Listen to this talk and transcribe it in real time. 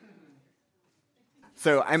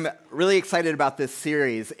So I'm really excited about this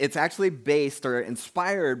series. It's actually based or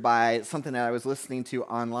inspired by something that I was listening to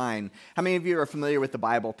online. How many of you are familiar with the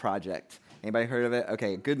Bible Project? Anybody heard of it?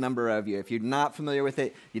 Okay, a good number of you. If you're not familiar with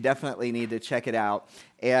it, you definitely need to check it out.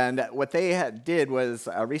 And what they did was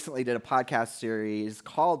recently did a podcast series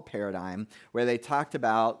called Paradigm, where they talked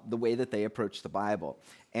about the way that they approach the Bible.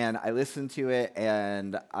 And I listened to it,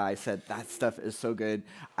 and I said, that stuff is so good.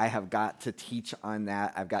 I have got to teach on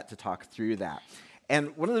that. I've got to talk through that.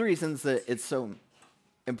 And one of the reasons that it's so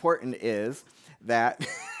important is that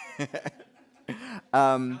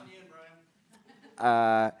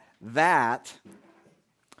that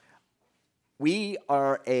we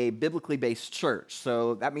are a biblically based church.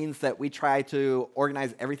 So that means that we try to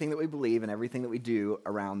organize everything that we believe and everything that we do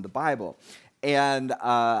around the Bible. And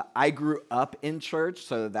I grew up in church,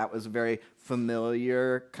 so that was a very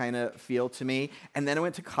familiar kind of feel to me. And then I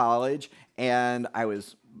went to college, and I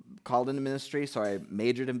was called into ministry, so I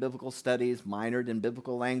majored in biblical studies, minored in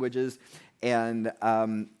biblical languages, and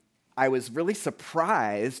I was really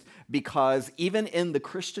surprised because even in the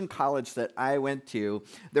Christian college that I went to,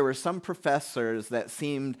 there were some professors that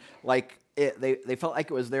seemed like they felt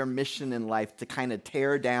like it was their mission in life to kind of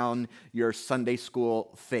tear down your Sunday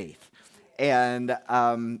school faith. And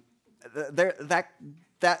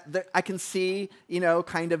that I can see,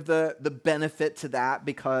 kind of the benefit to that,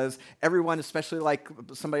 because everyone, especially like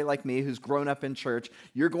somebody like me who's grown up in church,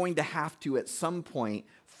 you're going to have to at some point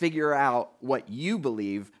figure out what you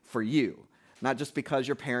believe for you. Not just because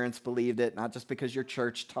your parents believed it, not just because your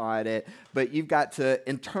church taught it, but you've got to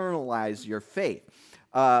internalize your faith.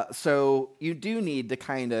 So you do need to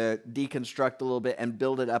kind of deconstruct a little bit and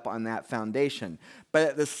build it up on that foundation. But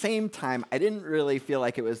at the same time, I didn't really feel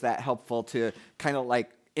like it was that helpful to kind of like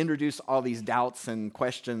introduce all these doubts and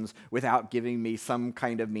questions without giving me some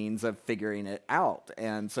kind of means of figuring it out.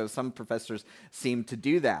 And so some professors seem to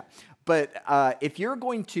do that. But if you're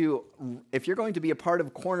going to be a part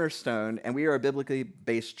of Cornerstone, and we are a biblically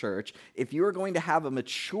based church, if you are going to have a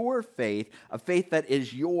mature faith, a faith that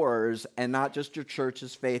is yours and not just your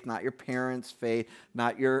church's faith, not your parents' faith,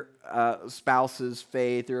 not your spouse's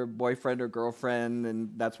faith, your boyfriend or girlfriend,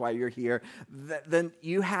 and that's why you're here, then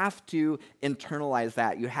you have to internalize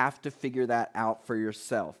that. You have to figure that out for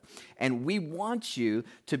yourself. And we want you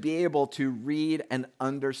to be able to read and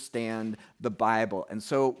understand the Bible. And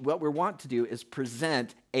so what we want to do is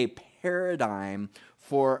present a paradigm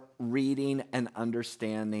for reading and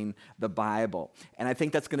understanding the Bible. And I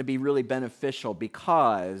think that's going to be really beneficial,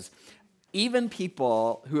 because even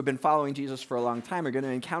people who have been following Jesus for a long time are going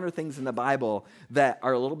to encounter things in the Bible that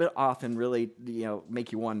are a little bit off and really,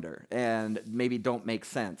 make you wonder and maybe don't make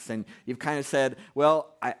sense. And you've kind of said,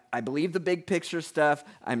 well, I believe the big picture stuff.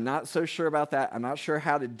 I'm not so sure about that. I'm not sure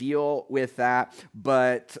how to deal with that,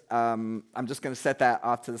 but I'm just going to set that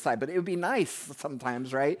off to the side. But it would be nice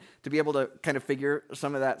sometimes, right, to be able to kind of figure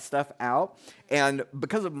some of that stuff out. And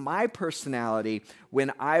because of my personality,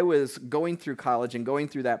 when I was going through college and going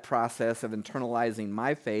through that process of internalizing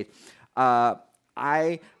my faith,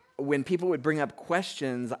 when people would bring up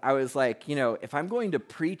questions, I was like, if I'm going to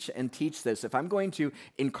preach and teach this, if I'm going to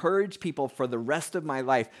encourage people for the rest of my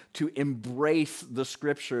life to embrace the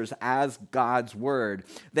scriptures as God's word,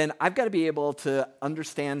 then I've got to be able to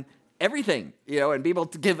understand everything, and be able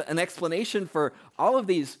to give an explanation for all of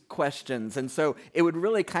these questions. And so it would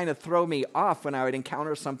really kind of throw me off when I would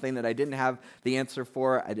encounter something that I didn't have the answer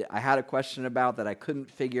for, I had a question about that I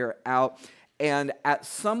couldn't figure out. And at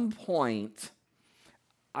some point,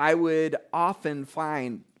 I would often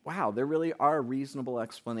find, wow, there really are reasonable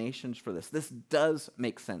explanations for this. This does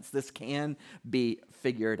make sense. This can be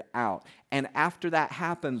figured out. And after that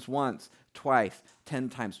happens once, twice, 10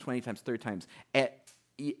 times, 20 times, 30 times,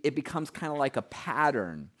 it becomes kind of like a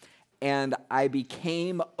pattern. And I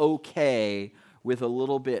became okay with a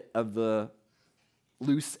little bit of the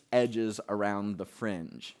loose edges around the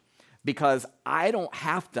fringe, because I don't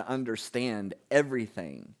have to understand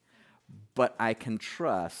everything, but I can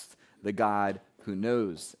trust the God who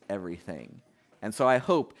knows everything. And so I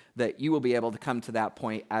hope that you will be able to come to that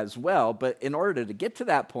point as well. But in order to get to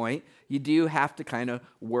that point, you do have to kind of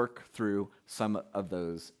work through some of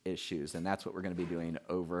those issues. And that's what we're going to be doing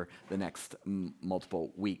over the next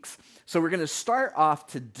multiple weeks. So we're going to start off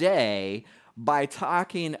today by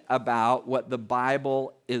talking about what the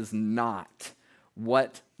Bible is not.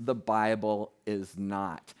 What the Bible is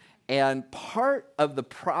not. And part of the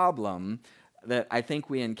problem that I think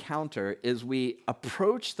we encounter is we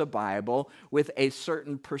approach the Bible with a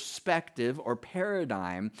certain perspective or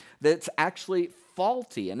paradigm that's actually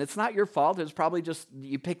faulty. And it's not your fault. It's probably just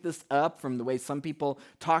you picked this up from the way some people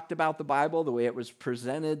talked about the Bible, the way it was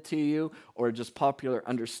presented to you, or just popular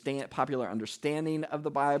understanding of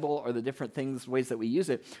the Bible, or the different things, ways that we use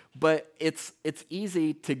it. But it's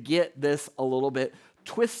easy to get this a little bit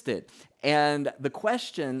twisted. And the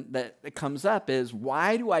question that comes up is,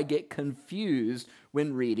 why do I get confused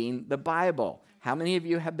when reading the Bible? How many of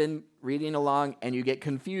you have been reading along and you get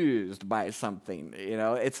confused by something? You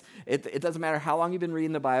know, it doesn't matter how long you've been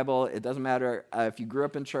reading the Bible. It doesn't matter if you grew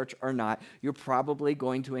up in church or not. You're probably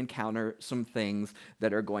going to encounter some things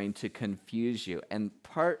that are going to confuse you. And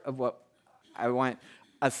part of what I want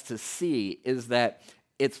us to see is that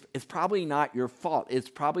it's probably not your fault. It's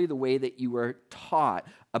probably the way that you were taught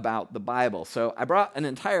about the Bible. So I brought an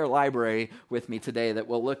entire library with me today that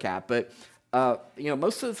we'll look at, but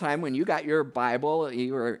most of the time when you got your Bible,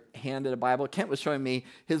 you were handed a Bible. Kent was showing me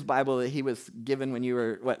his Bible that he was given when you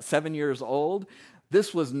were, 7 years old?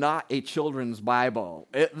 This was not a children's Bible.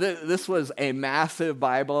 This was a massive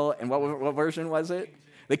Bible, and what version was it?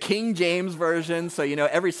 The King James Version, so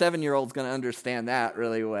every 7-year-old's going to understand that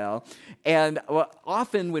really well. And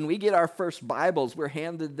often when we get our first Bibles, we're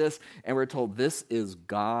handed this, and we're told, this is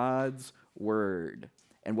God's Word.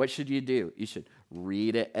 And what should you do? You should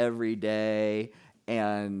read it every day,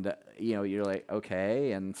 and you're like,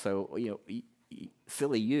 okay. And so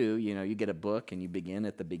silly you get a book and you begin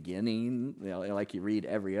at the beginning, like you read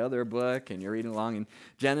every other book, and you're reading along, and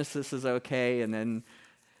Genesis is okay, and then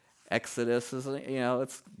Exodus is,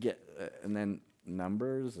 let's get, and then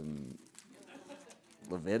Numbers and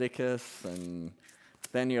Leviticus, and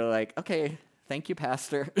then you're like, okay, thank you,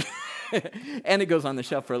 Pastor. And it goes on the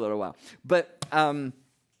shelf for a little while. But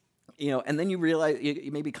and then you realize,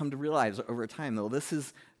 you maybe come to realize over time, though, this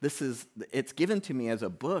is, it's given to me as a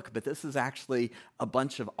book, but this is actually a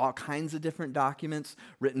bunch of all kinds of different documents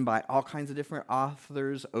written by all kinds of different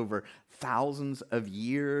authors over thousands of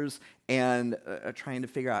years, and trying to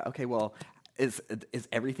figure out, okay, well, is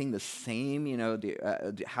everything the same?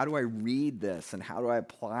 How do I read this, and how do I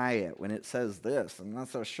apply it when it says this? I'm not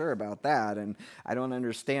so sure about that, and I don't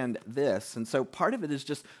understand this. And so part of it is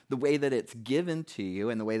just the way that it's given to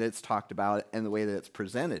you, and the way that it's talked about, and the way that it's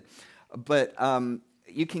presented. But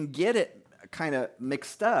you can get it kind of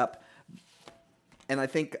mixed up. And I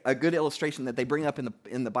think a good illustration that they bring up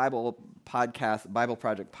in the Bible Project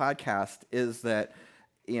podcast is that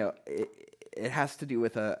it has to do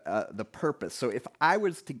with the purpose. So if I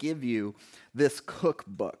was to give you this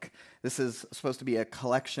cookbook, this is supposed to be a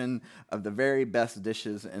collection of the very best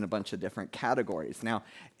dishes in a bunch of different categories. Now,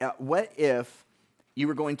 what if you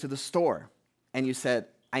were going to the store and you said,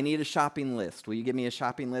 I need a shopping list. Will you give me a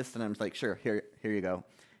shopping list? And I'm like, sure, here you go.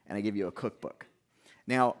 And I give you a cookbook.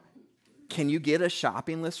 Now, can you get a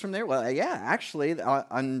shopping list from there? Well, yeah, actually,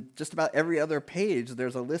 on just about every other page,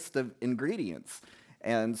 there's a list of ingredients.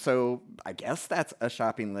 And so I guess that's a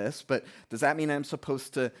shopping list, but does that mean I'm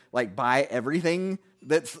supposed to buy everything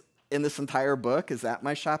that's in this entire book? Is that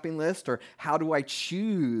my shopping list? Or how do I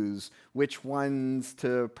choose which ones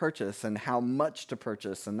to purchase and how much to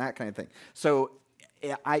purchase and that kind of thing? So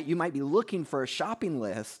you might be looking for a shopping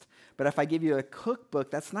list, but if I give you a cookbook,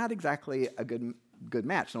 that's not exactly a good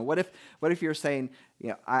match. Now, what if you're saying,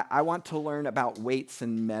 I want to learn about weights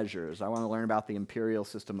and measures. I want to learn about the imperial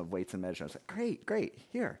system of weights and measures. Great.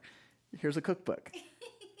 Here's a cookbook.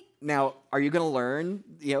 Now, are you going to learn,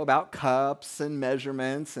 about cups and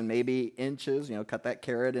measurements and maybe inches? Cut that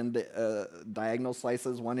carrot into diagonal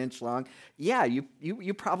slices 1 inch long. Yeah,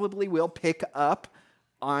 you probably will pick up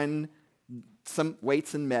on some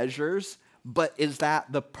weights and measures, but is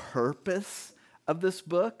that the purpose of this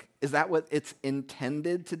book? Is that what it's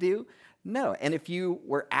intended to do? No. And if you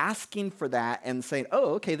were asking for that and saying,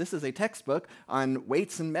 oh, okay, this is a textbook on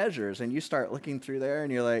weights and measures, and you start looking through there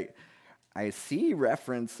and you're like, I see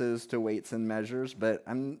references to weights and measures, but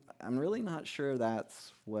I'm really not sure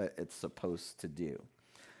that's what it's supposed to do.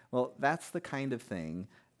 Well, that's the kind of thing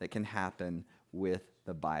that can happen with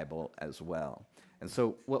the Bible as well. And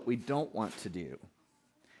so what we don't want to do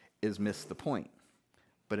is miss the point.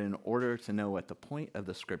 But in order to know what the point of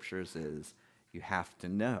the Scriptures is, you have to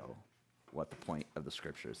know what the point of the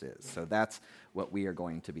Scriptures is. So that's what we are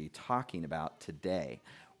going to be talking about today.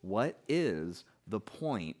 What is the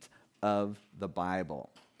point of the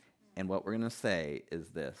Bible? And what we're going to say is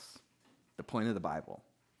this. The point of the Bible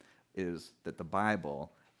is that the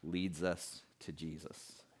Bible leads us to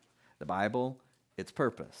Jesus. The Bible, its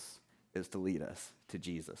purpose is to lead us to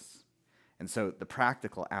Jesus. And so the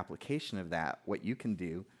practical application of that, what you can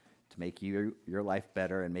do to make your life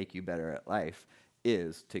better and make you better at life,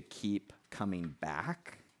 is to keep coming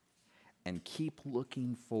back and keep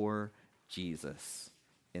looking for Jesus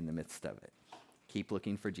in the midst of it. Keep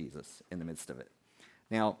looking for Jesus in the midst of it.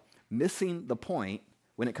 Now, missing the point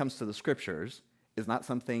when it comes to the scriptures is not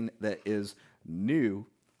something that is new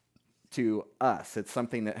to us. It's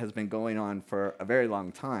something that has been going on for a very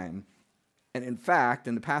long time. And in fact,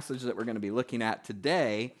 in the passage that we're going to be looking at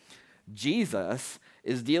today, Jesus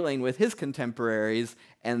is dealing with his contemporaries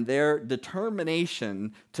and their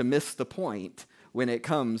determination to miss the point when it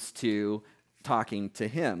comes to talking to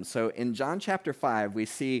him. So in John chapter 5, we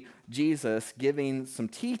see Jesus giving some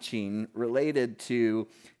teaching related to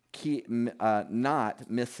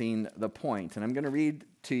not missing the point. And I'm going to read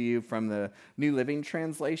to you from the New Living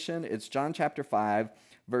Translation. It's John chapter 5,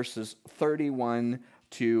 verses 31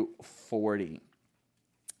 to 40.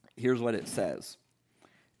 Here's what it says.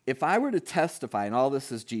 If I were to testify, and all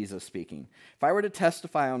this is Jesus speaking, if I were to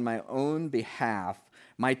testify on my own behalf,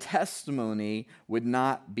 my testimony would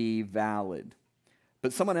not be valid.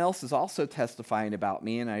 But someone else is also testifying about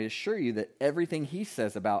me, and I assure you that everything he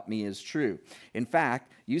says about me is true. In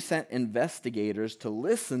fact, you sent investigators to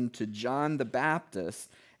listen to John the Baptist,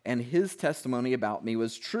 and his testimony about me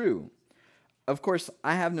was true. Of course,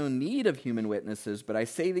 I have no need of human witnesses, but I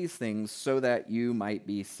say these things so that you might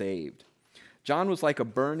be saved. John was like a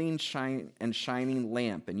burning shining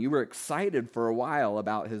lamp, and you were excited for a while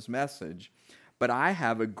about his message. But I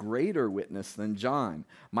have a greater witness than John,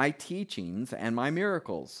 my teachings and my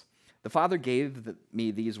miracles. The Father gave me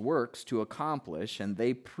these works to accomplish, and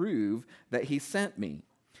they prove that he sent me.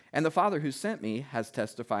 And the Father who sent me has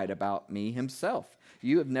testified about me himself.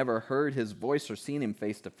 You have never heard his voice or seen him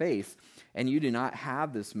face to face, and you do not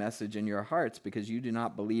have this message in your hearts because you do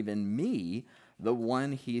not believe in me, the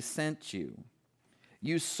one he sent you.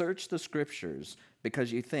 You search the scriptures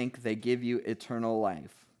because you think they give you eternal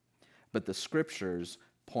life. But the scriptures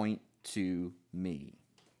point to me.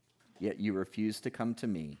 Yet you refuse to come to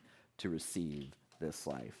me to receive this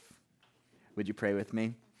life. Would you pray with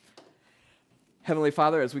me? Heavenly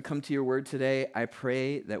Father, as we come to your word today, I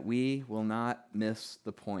pray that we will not miss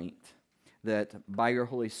the point. That by your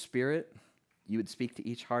Holy Spirit, you would speak to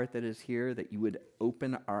each heart that is here, that you would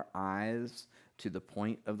open our eyes to the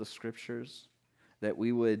point of the scriptures, that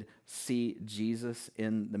we would see Jesus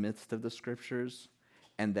in the midst of the scriptures,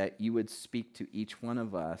 and that you would speak to each one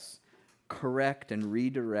of us, correct and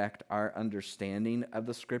redirect our understanding of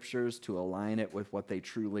the scriptures to align it with what they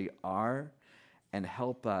truly are, and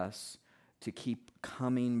help us to keep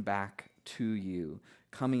coming back to you,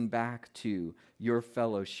 coming back to your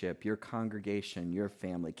fellowship, your congregation, your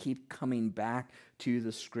family. Keep coming back to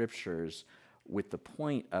the scriptures with the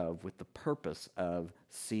purpose of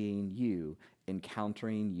seeing you,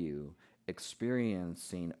 encountering you,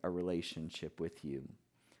 experiencing a relationship with you.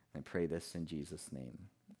 I pray this in Jesus' name.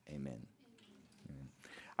 Amen. Amen.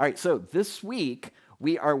 All right, so this week,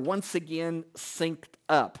 we are once again synced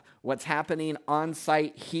up. What's happening on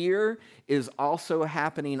site here is also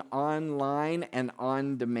happening online and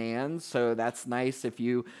on demand. So that's nice if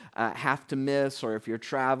you have to miss or if you're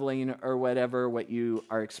traveling or whatever. What you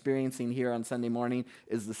are experiencing here on Sunday morning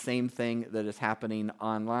is the same thing that is happening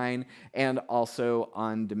online and also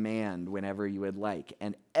on demand whenever you would like.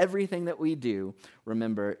 And everything that we do,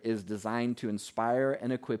 remember, is designed to inspire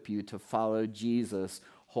and equip you to follow Jesus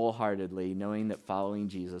wholeheartedly, knowing that following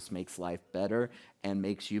Jesus makes life better and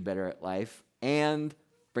makes you better at life and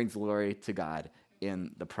brings glory to God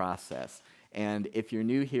in the process. And if you're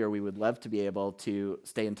new here, we would love to be able to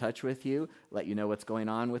stay in touch with you, let you know what's going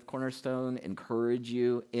on with Cornerstone, encourage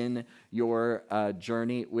you in your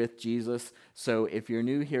journey with Jesus. So if you're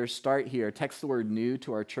new here, start here. Text the word new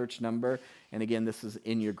to our church number. And again, this is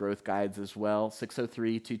in your growth guides as well,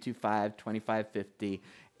 603-225-2550.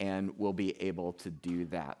 And we'll be able to do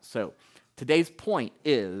that. So today's point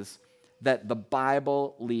is that the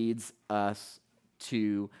Bible leads us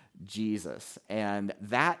to Jesus. And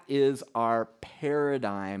that is our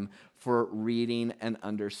paradigm for reading and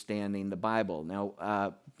understanding the Bible.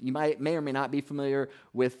 Now, you may or may not be familiar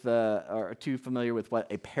with, or too familiar with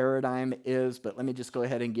what a paradigm is, but let me just go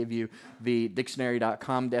ahead and give you the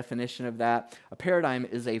dictionary.com definition of that. A paradigm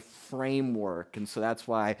is a framework, and so that's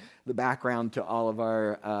why the background to all of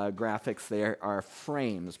our graphics there are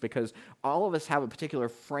frames, because all of us have a particular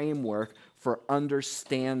framework for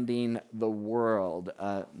understanding the world.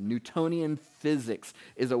 Newtonian physics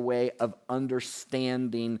is a way of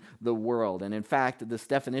understanding the world. And in fact, this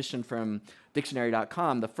definition from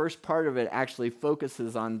dictionary.com, the first part of it actually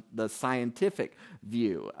focuses on the scientific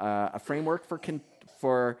view. A framework for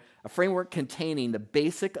A framework containing the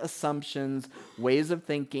basic assumptions, ways of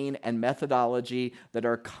thinking, and methodology that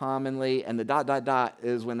are commonly, and the ...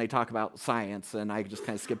 is when they talk about science, and I just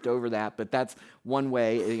kind of skipped over that, but that's one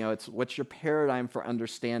way, it's what's your paradigm for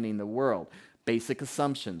understanding the world. Basic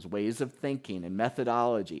assumptions, ways of thinking, and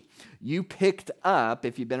methodology. You picked up,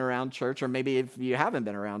 if you've been around church, or maybe if you haven't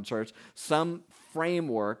been around church, some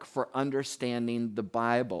framework for understanding the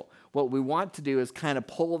Bible. What we want to do is kind of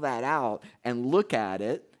pull that out and look at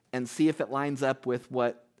it and see if it lines up with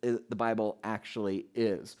what the Bible actually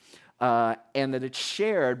is. And that it's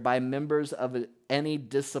shared by members of any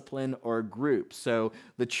discipline or group. So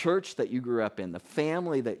the church that you grew up in, the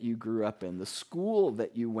family that you grew up in, the school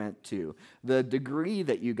that you went to, the degree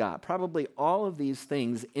that you got, probably all of these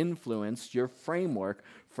things influenced your framework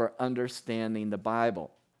for understanding the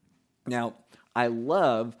Bible. Now, I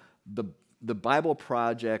love the Bible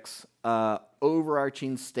Project's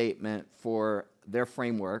overarching statement for their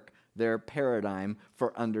framework, their paradigm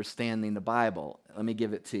for understanding the Bible. Let me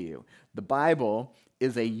give it to you. The Bible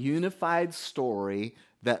is a unified story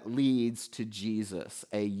that leads to Jesus.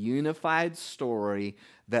 A unified story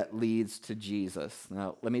that leads to Jesus.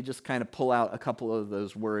 Now, let me just kind of pull out a couple of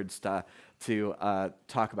those words to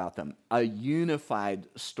talk about them. A unified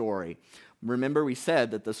story. Remember, we said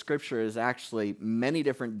that the Scripture is actually many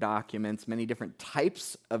different documents, many different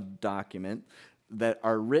types of document that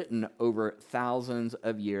are written over thousands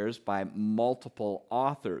of years by multiple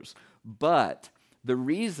authors. But the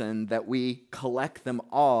reason that we collect them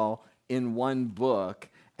all in one book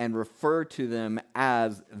and refer to them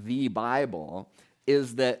as the Bible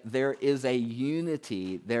is that there is a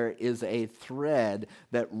unity, there is a thread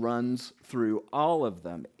that runs through all of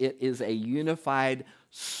them. It is a unified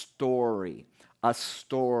story. A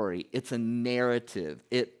story. It's a narrative.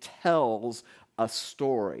 It tells a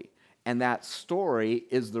story. And that story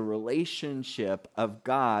is the relationship of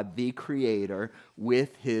God, the Creator,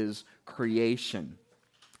 with His creation.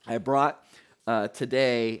 I brought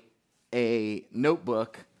today a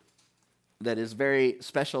notebook that is very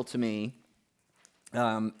special to me.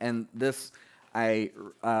 And this, I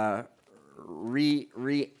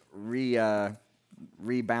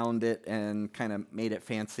rebound it and kind of made it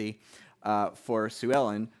fancy for Sue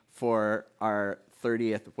Ellen for our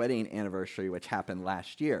 30th wedding anniversary, which happened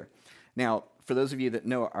last year. Now, for those of you that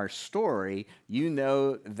know our story, you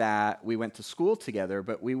know that we went to school together,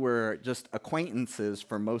 but we were just acquaintances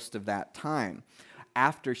for most of that time.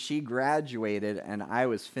 After she graduated and I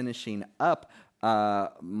was finishing up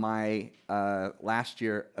my last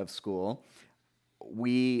year of school,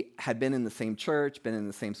 we had been in the same church, been in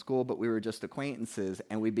the same school, but we were just acquaintances,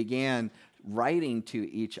 and we began writing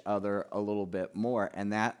to each other a little bit more,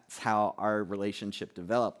 and that's how our relationship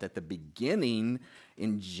developed. At the beginning,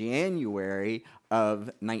 in January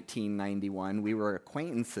of 1991, we were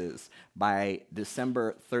acquaintances. By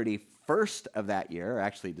December 31st of that year, or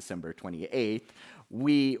actually December 28th,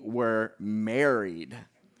 we were married.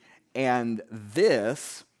 And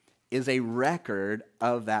this is a record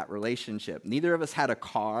of that relationship. Neither of us had a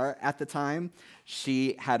car at the time.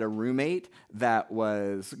 She had a roommate that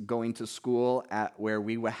was going to school at where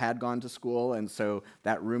we had gone to school, and so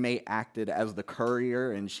that roommate acted as the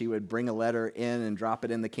courier, and she would bring a letter in and drop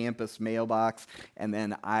it in the campus mailbox, and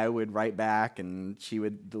then I would write back, and she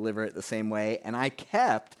would deliver it the same way. And I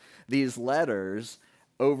kept these letters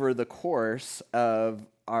over the course of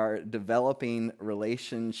our developing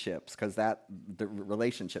relationships, because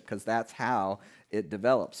that's how it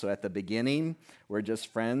develops. So at the beginning, we're just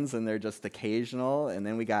friends and they're just occasional, and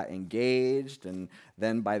then we got engaged, and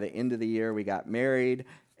then by the end of the year, we got married.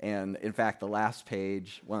 And in fact, the last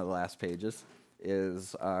page, one of the last pages,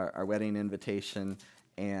 is our wedding invitation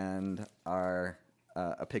and a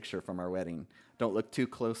picture from our wedding. Don't look too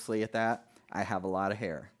closely at that. I have a lot of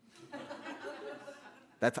hair.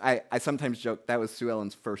 I sometimes joke that was Sue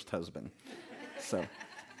Ellen's first husband. So,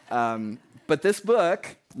 but this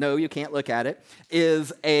book, no, you can't look at it,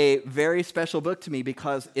 is a very special book to me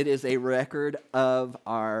because it is a record of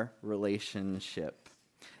our relationship.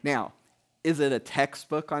 Now, is it a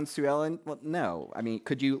textbook on Sue Ellen? Well, no. I mean,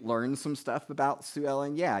 could you learn some stuff about Sue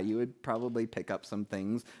Ellen? Yeah, you would probably pick up some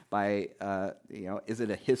things by, is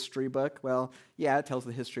it a history book? Well, yeah, it tells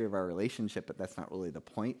the history of our relationship, but that's not really the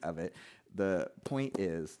point of it. The point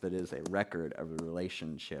is that it is a record of a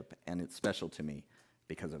relationship, and it's special to me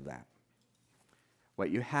because of that.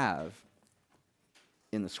 What you have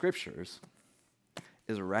in the Scriptures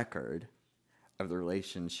is a record of the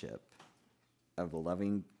relationship of the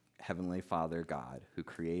loving Heavenly Father God who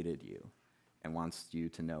created you and wants you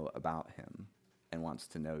to know about Him and wants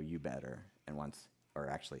to know you better and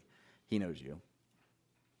He knows you.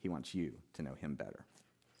 He wants you to know Him better.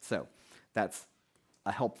 So that's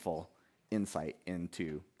a helpful insight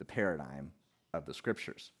into the paradigm of the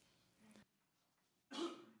scriptures.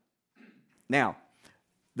 Now,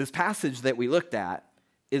 this passage that we looked at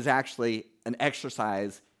is actually an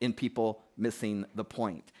exercise in people missing the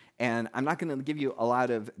point. And I'm not going to give you a lot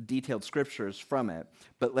of detailed scriptures from it,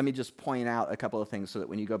 but let me just point out a couple of things so that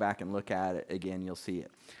when you go back and look at it again, you'll see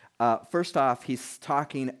it. First off, he's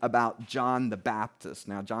talking about John the Baptist.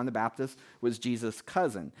 Now, John the Baptist was Jesus'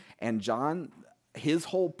 cousin. And John, his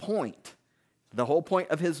whole point, the whole point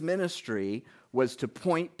of his ministry was to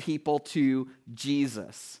point people to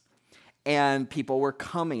Jesus. And people were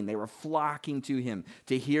coming. They were flocking to him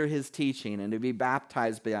to hear his teaching and to be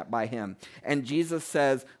baptized by him. And Jesus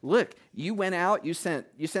says, look, you went out, you sent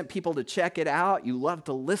people to check it out. You love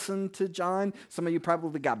to listen to John. Some of you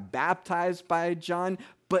probably got baptized by John,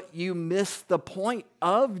 but you missed the point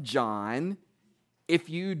of John if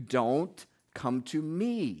you don't come to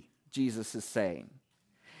me, Jesus is saying.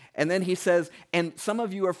 And then he says, and some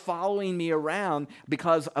of you are following me around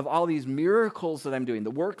because of all these miracles that I'm doing,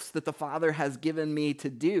 the works that the Father has given me to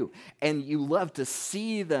do. And you love to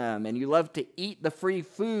see them, and you love to eat the free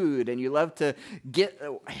food, and you love to get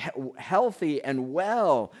healthy and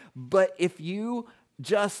well. But if you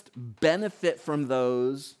just benefit from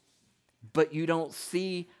those, but you don't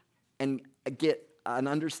see and get an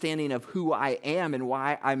understanding of who I am and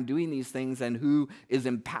why I'm doing these things and who is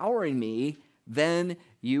empowering me, then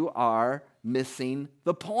you are missing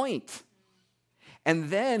the point.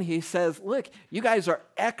 And then he says, look, you guys are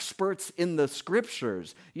experts in the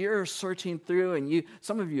scriptures. You're searching through, and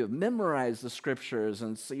some of you have memorized the scriptures,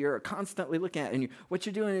 and so you're constantly looking at it, and what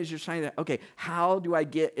you're doing is you're trying to, okay, how do I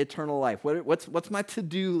get eternal life? What's my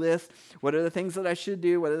to-do list? What are the things that I should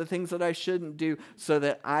do? What are the things that I shouldn't do so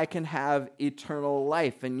that I can have eternal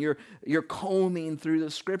life? And you're combing through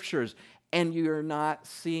the scriptures, and you're not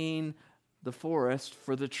seeing the forest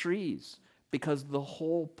for the trees, because the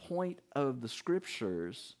whole point of the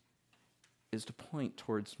scriptures is to point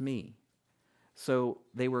towards me. So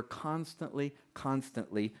they were constantly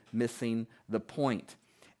missing the point.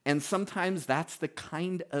 And sometimes that's the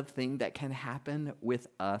kind of thing that can happen with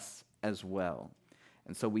us as well.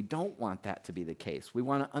 And so we don't want that to be the case. We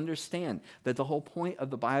want to understand that the whole point of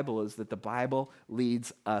the Bible is that the Bible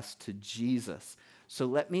leads us to Jesus. So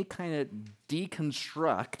let me kind of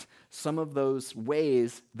deconstruct some of those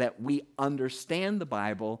ways that we understand the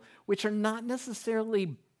Bible, which are not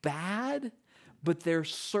necessarily bad, but they're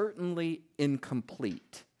certainly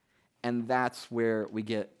incomplete. And that's where we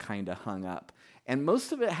get kind of hung up. And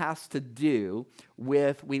most of it has to do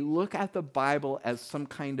with we look at the Bible as some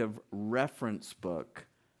kind of reference book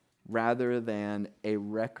rather than a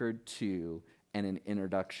record to and an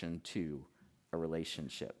introduction to a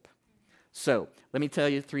relationship. So, let me tell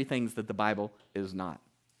you 3 things that the Bible is not.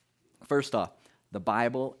 First off, the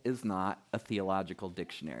Bible is not a theological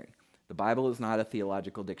dictionary. The Bible is not a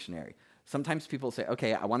theological dictionary. Sometimes people say,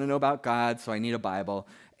 okay, I want to know about God, so I need a Bible.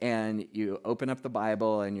 And you open up the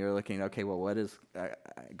Bible and you're looking, okay, well, what is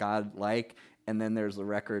God like? And then there's the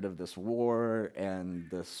record of this war and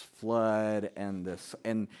this flood and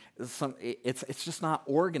it's just not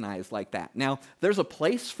organized like that. Now, there's a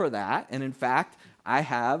place for that. And in fact, I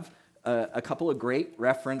have a couple of great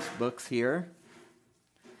reference books here.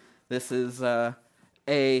 This is a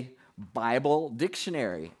Bible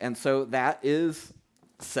dictionary. And so that is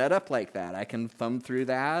set up like that. I can thumb through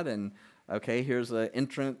that and, okay, here's an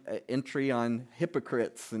entry on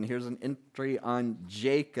hypocrites, and here's an entry on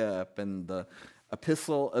Jacob and the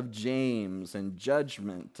epistle of James and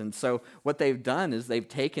judgment. And so what they've done is they've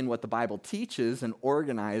taken what the Bible teaches and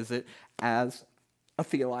organized it as a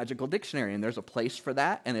theological dictionary. And there's a place for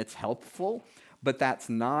that, and it's helpful, but that's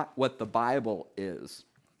not what the Bible is.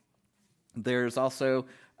 There's also,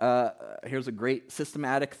 here's a great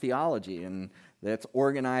systematic theology, and that's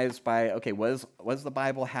organized by, okay, what does the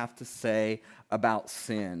Bible have to say about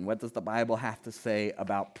sin? What does the Bible have to say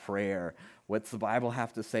about prayer? What's the Bible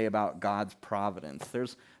have to say about God's providence?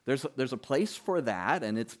 There's a place for that,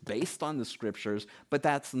 and it's based on the scriptures, but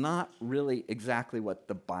that's not really exactly what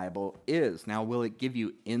the Bible is. Now, will it give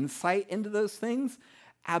you insight into those things?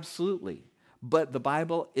 Absolutely. But the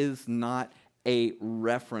Bible is not a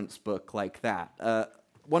reference book like that.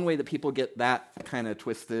 One way that people get that kind of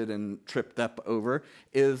twisted and tripped up over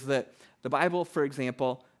is that the Bible, for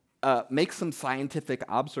example, makes some scientific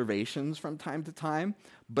observations from time to time,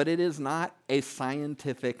 but it is not a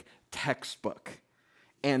scientific textbook.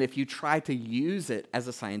 And if you try to use it as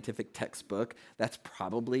a scientific textbook, that's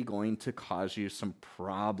probably going to cause you some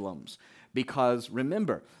problems. Because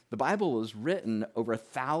remember, the Bible was written over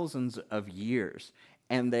thousands of years,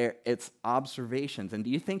 and it's observations. And do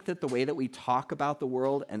you think that the way that we talk about the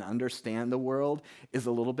world and understand the world is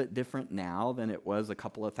a little bit different now than it was a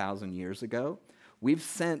couple of thousand years ago? We've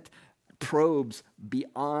sent probes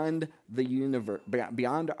beyond the universe,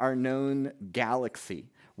 beyond our known galaxy.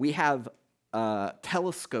 We have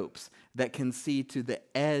telescopes that can see to the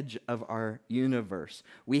edge of our universe.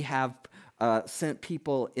 We have sent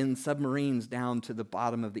people in submarines down to the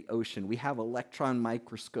bottom of the ocean. We have electron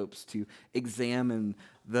microscopes to examine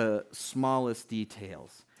the smallest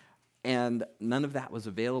details. And none of that was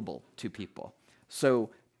available to people. So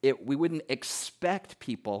we wouldn't expect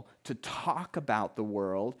people to talk about the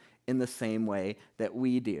world in the same way that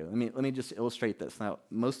we do. Let me just illustrate this. Now,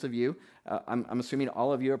 most of you, I'm assuming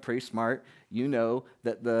all of you are pretty smart. You know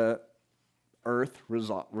that the Earth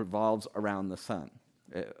revolves around the sun.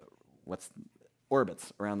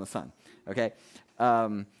 Orbits around the sun, okay?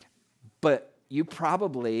 But you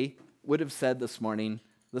probably would have said this morning,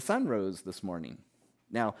 the sun rose this morning.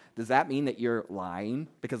 Now, does that mean that you're lying?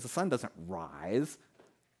 Because the sun doesn't rise.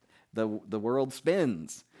 The world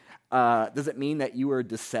spins. Does it mean that you are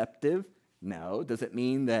deceptive? No. Does it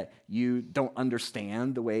mean that you don't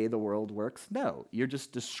understand the way the world works? No. You're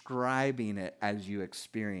just describing it as you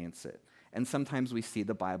experience it. And sometimes we see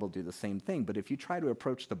the Bible do the same thing. But if you try to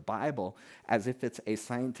approach the Bible as if it's a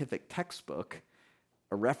scientific textbook,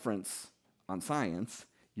 a reference on science,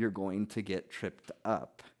 you're going to get tripped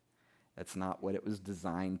up. That's not what it was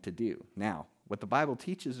designed to do. Now, what the Bible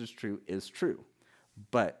teaches is true,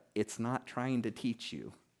 but it's not trying to teach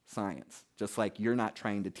you science, just like you're not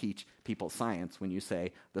trying to teach people science when you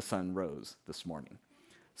say the sun rose this morning.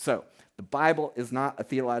 So, the Bible is not a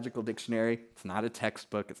theological dictionary, it's not a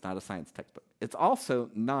textbook, it's not a science textbook. It's also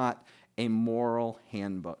not a moral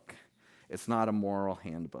handbook. It's not a moral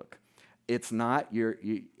handbook. It's not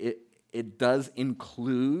it does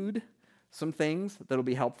include some things that'll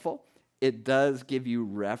be helpful. It does give you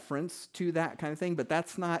reference to that kind of thing, but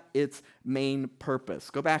that's not its main purpose.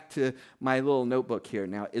 Go back to my little notebook here.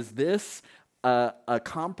 Now, is this a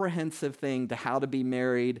comprehensive thing to how to be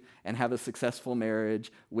married and have a successful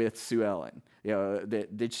marriage with Sue Ellen? You know,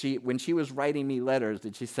 did she, when she was writing me letters,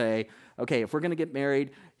 did she say, okay, if we're going to get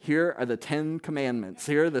married, here are the 10 commandments.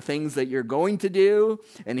 Here are the things that you're going to do,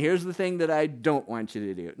 and here's the thing that I don't want you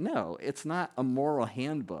to do. No, it's not a moral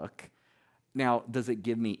handbook. Now, does it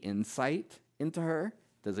give me insight into her?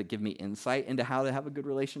 Does it give me insight into how to have a good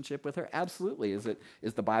relationship with her? Absolutely. Is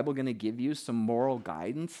the Bible going to give you some moral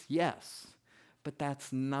guidance? Yes. But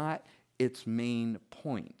that's not its main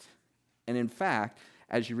point. And in fact,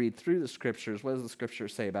 as you read through the scriptures, what does the scripture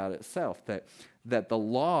say about itself? That the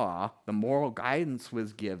law, the moral guidance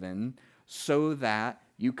was given so that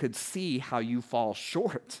you could see how you fall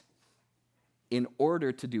short in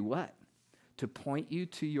order to do what? To point you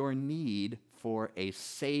to your need for a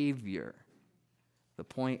Savior. The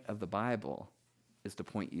point of the Bible is to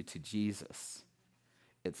point you to Jesus.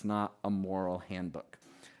 It's not a moral handbook.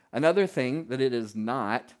 Another thing that it is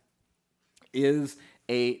not is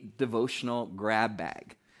a devotional grab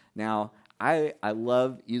bag. Now, I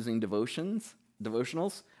love using devotionals.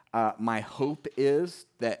 My hope is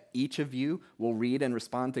that each of you will read and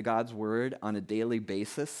respond to God's word on a daily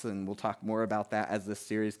basis, and we'll talk more about that as this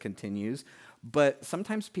series continues. But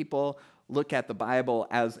sometimes people look at the Bible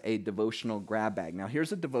as a devotional grab bag. Now,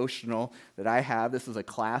 here's a devotional that I have. This is a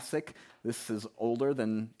classic. This is older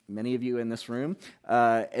than many of you in this room.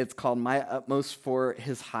 It's called My Utmost for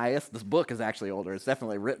His Highest. This book is actually older. It's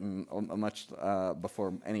definitely written much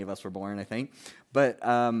before any of us were born, I think. But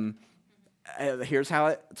here's how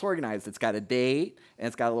it's organized. It's got a date, and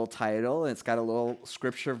it's got a little title, and it's got a little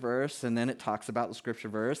scripture verse, and then it talks about the scripture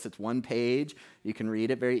verse. It's one page. You can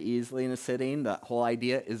read it very easily in a sitting. The whole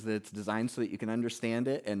idea is that it's designed so that you can understand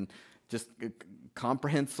it, and just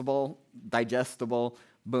comprehensible, digestible,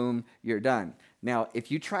 boom, you're done. Now,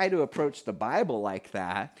 if you try to approach the Bible like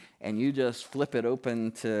that, and you just flip it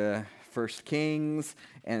open to 1 Kings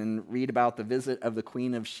and read about the visit of the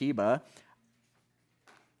Queen of Sheba,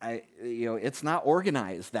 it's not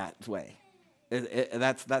organized that way.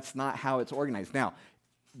 That's not how it's organized. Now,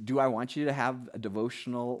 do I want you to have a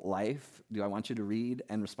devotional life? Do I want you to read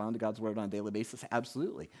and respond to God's word on a daily basis?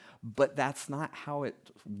 Absolutely. But that's not how it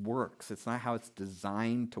works. It's not how it's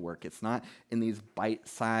designed to work. It's not in these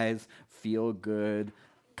bite-sized, feel-good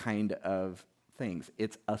kind of things.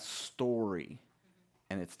 It's a story,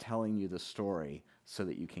 and it's telling you the story so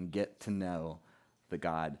that you can get to know the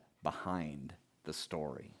God behind the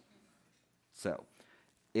story. So,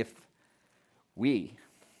 if we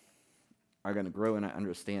are going to grow in our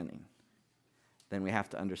understanding, then we have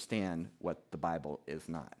to understand what the Bible is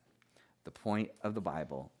not. The point of the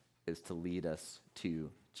Bible is to lead us to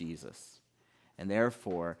Jesus. And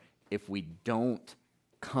therefore, if we don't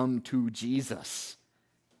come to Jesus,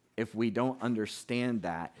 if we don't understand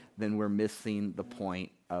that, then we're missing the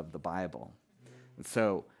point of the Bible. And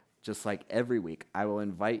so, just like every week, I'll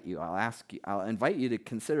invite you to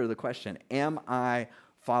consider the question, am I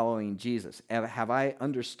following Jesus? Have I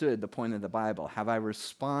understood the point of the Bible? Have I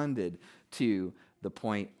responded to the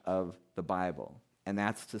point of the Bible? And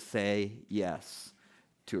that's to say yes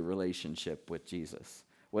to a relationship with Jesus.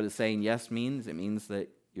 What does saying yes means? It means that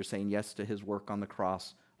you're saying yes to his work on the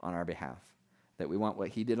cross on our behalf. That we want what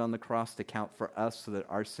he did on the cross to count for us so that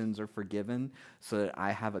our sins are forgiven, so that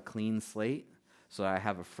I have a clean slate, so that I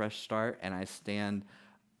have a fresh start, and I stand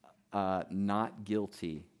not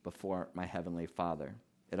guilty before my heavenly Father.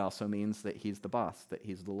 It also means that he's the boss, that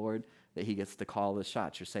he's the Lord, that he gets to call the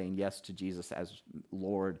shots. You're saying yes to Jesus as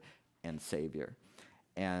Lord and Savior.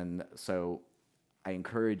 And so I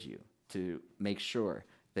encourage you to make sure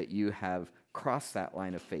that you have crossed that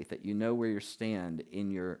line of faith, that you know where you stand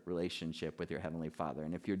in your relationship with your Heavenly Father.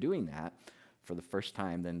 And if you're doing that for the first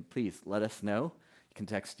time, then please let us know. You can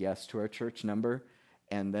text yes to our church number,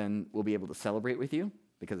 and then we'll be able to celebrate with you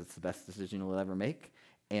because it's the best decision you'll ever make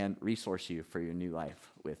and resource you for your new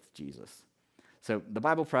life with Jesus. So the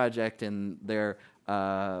Bible Project in their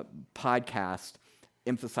podcast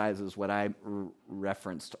emphasizes what I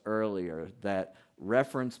referenced earlier, that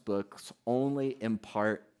reference books only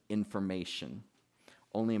impart information.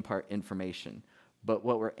 But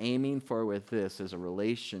what we're aiming for with this is a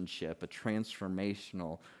relationship, a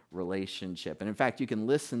transformational relationship. And in fact, you can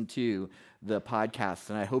listen to the podcast,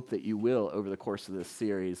 and I hope that you will over the course of this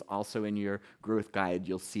series. Also in your growth guide,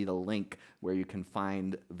 you'll see the link where you can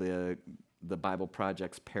find the Bible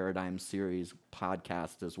Project's Paradigm Series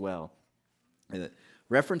podcast as well.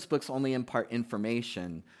 Reference books only impart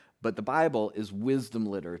information, but the Bible is wisdom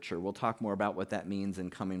literature. We'll talk more about what that means in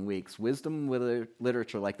coming weeks. Wisdom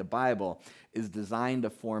literature, like the Bible, is designed to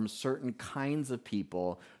form certain kinds of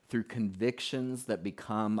people through convictions that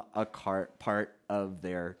become a part of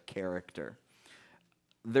their character.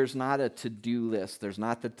 There's not a to-do list. There's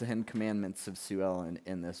not the 10 Commandments of Sue Ellen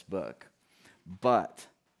in this book. But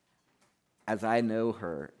as I know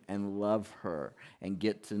her and love her and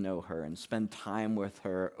get to know her and spend time with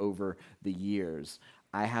her over the years,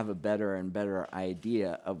 I have a better and better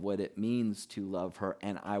idea of what it means to love her,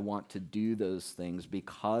 and I want to do those things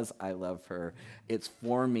because I love her. It's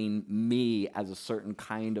forming me as a certain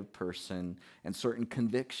kind of person and certain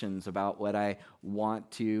convictions about what I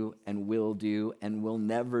want to and will do and will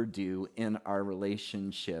never do in our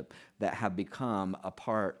relationship that have become a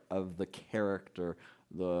part of the character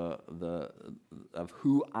of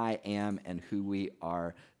who I am and who we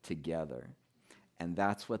are together. And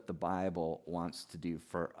that's what the Bible wants to do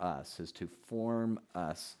for us, is to form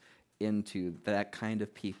us into that kind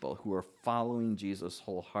of people who are following Jesus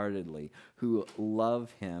wholeheartedly, who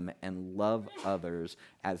love him and love others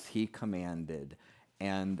as he commanded,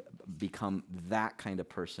 and become that kind of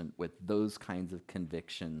person with those kinds of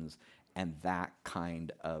convictions and that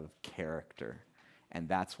kind of character. And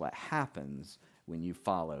that's what happens when you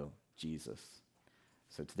follow Jesus.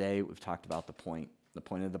 So today we've talked about the point. The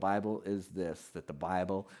point of the Bible is this, that the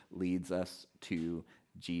Bible leads us to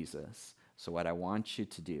Jesus. So what I want you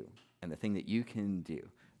to do, and the thing that you can do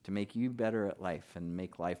to make you better at life and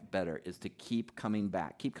make life better, is to keep coming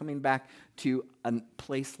back. Keep coming back to a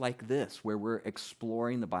place like this where we're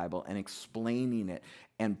exploring the Bible and explaining it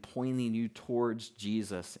and pointing you towards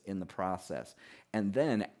Jesus in the process. And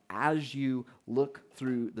then as you look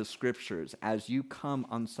through the scriptures, as you come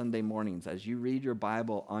on Sunday mornings, as you read your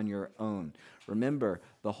Bible on your own, remember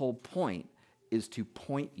the whole point is to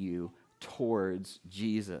point you towards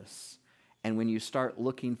Jesus. And when you start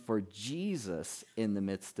looking for Jesus in the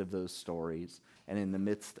midst of those stories and in the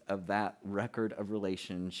midst of that record of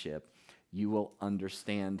relationship, you will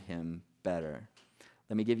understand him better.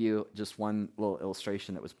 Let me give you just one little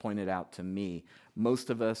illustration that was pointed out to me. Most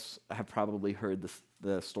of us have probably heard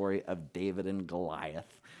the story of David and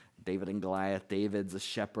Goliath. David's a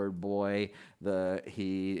shepherd boy.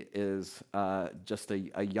 He is just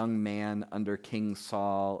a young man under King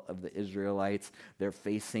Saul of the Israelites. They're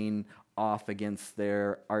facing off against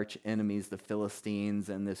their arch enemies, the Philistines,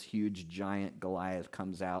 and this huge giant Goliath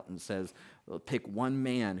comes out and says, pick one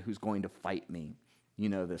man who's going to fight me. You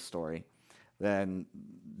know this story. Then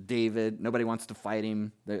David, nobody wants to fight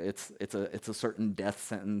him. It's a certain death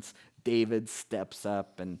sentence. David steps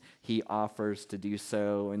up and he offers to do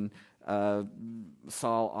so. And uh,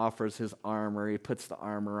 Saul offers his armor. He puts the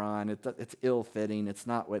armor on. It's ill-fitting. It's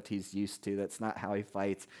not what he's used to. That's not how he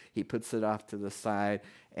fights. He puts it off to the side,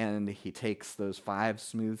 and he takes those 5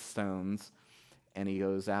 smooth stones, and he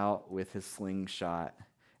goes out with his slingshot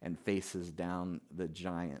and faces down the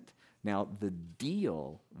giant. Now, the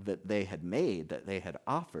deal that they had made, that they had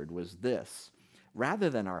offered, was this. Rather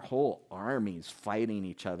than our whole armies fighting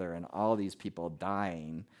each other and all these people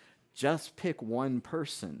dying, just pick one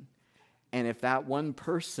person. And if that one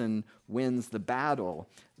person wins the battle,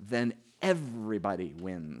 then everybody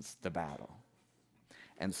wins the battle.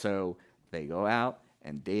 And so they go out,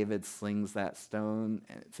 and David slings that stone,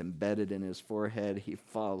 and it's embedded in his forehead. He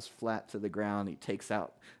falls flat to the ground. He takes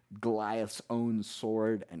out Goliath's own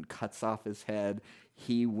sword and cuts off his head.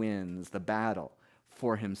 He wins the battle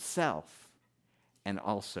for himself and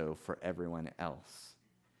also for everyone else.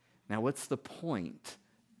 Now, what's the point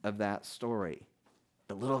of that story?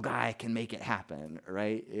 The little guy can make it happen,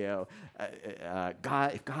 right?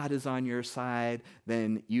 God, if God is on your side,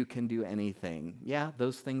 then you can do anything. Yeah,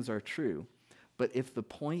 those things are true. But if the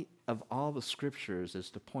point of all the scriptures is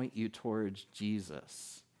to point you towards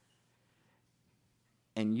Jesus,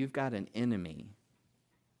 and you've got an enemy,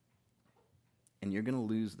 and you're going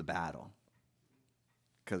to lose the battle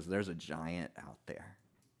because there's a giant out there.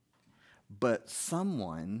 But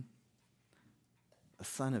someone, a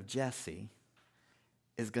son of Jesse,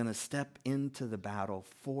 is going to step into the battle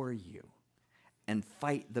for you and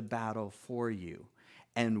fight the battle for you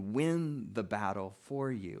and win the battle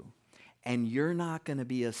for you. And you're not going to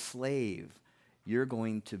be a slave. You're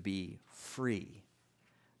going to be free.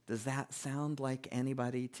 Does that sound like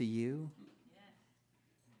anybody to you?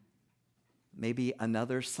 Maybe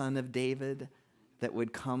another son of David that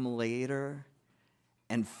would come later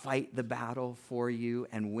and fight the battle for you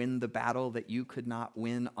and win the battle that you could not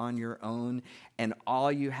win on your own. And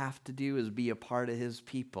all you have to do is be a part of his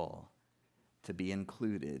people to be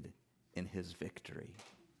included in his victory.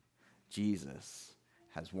 Jesus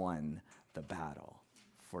has won the battle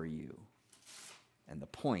for you. And the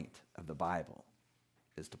point of the Bible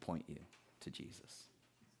is to point you to Jesus.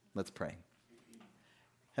 Let's pray.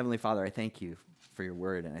 Heavenly Father, I thank you for your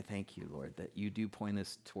word, and I thank you, Lord, that you do point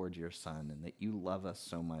us toward your Son, and that you love us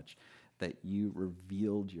so much that you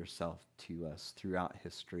revealed yourself to us throughout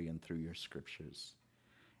history and through your scriptures.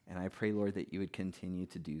 And I pray, Lord, that you would continue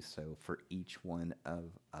to do so for each one of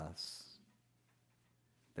us,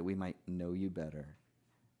 that we might know you better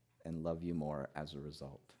and love you more as a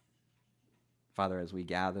result. Father, as we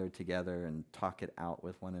gather together and talk it out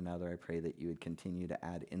with one another, I pray that you would continue to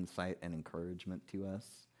add insight and encouragement to us.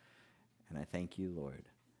 And I thank you, Lord,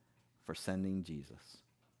 for sending Jesus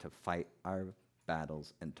to fight our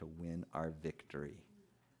battles and to win our victory,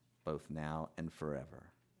 both now and forever.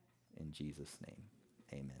 In Jesus' name,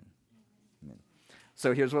 amen. Amen.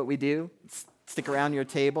 So here's what we do. Stick around your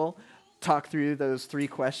table. Talk through those 3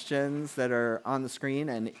 questions that are on the screen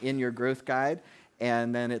and in your growth guide.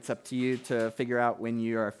 And then it's up to you to figure out when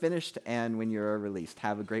you are finished and when you are released.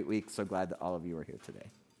 Have a great week. So glad that all of you are here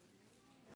today.